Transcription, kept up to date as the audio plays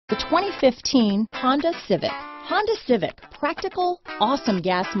The 2015 Honda Civic. Honda Civic, practical, awesome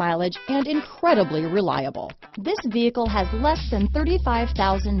gas mileage, and incredibly reliable. This vehicle has less than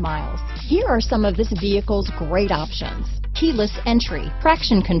 35,000 miles. Here are some of this vehicle's great options: keyless entry,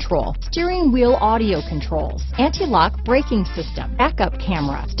 traction control, steering wheel audio controls, anti-lock braking system, backup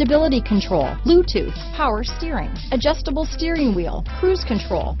camera, stability control, Bluetooth, power steering, adjustable steering wheel, cruise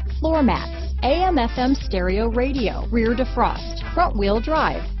control, floor mats, AM/FM stereo radio, rear defrost, front wheel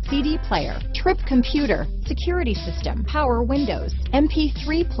drive, CD player, trip computer, security system, power windows,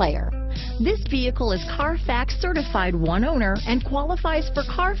 MP3 player. This vehicle is Carfax certified one owner and qualifies for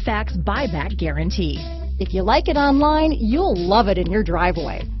Carfax buyback guarantee. If you like it online, you'll love it in your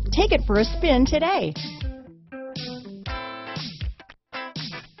driveway. Take it for a spin today.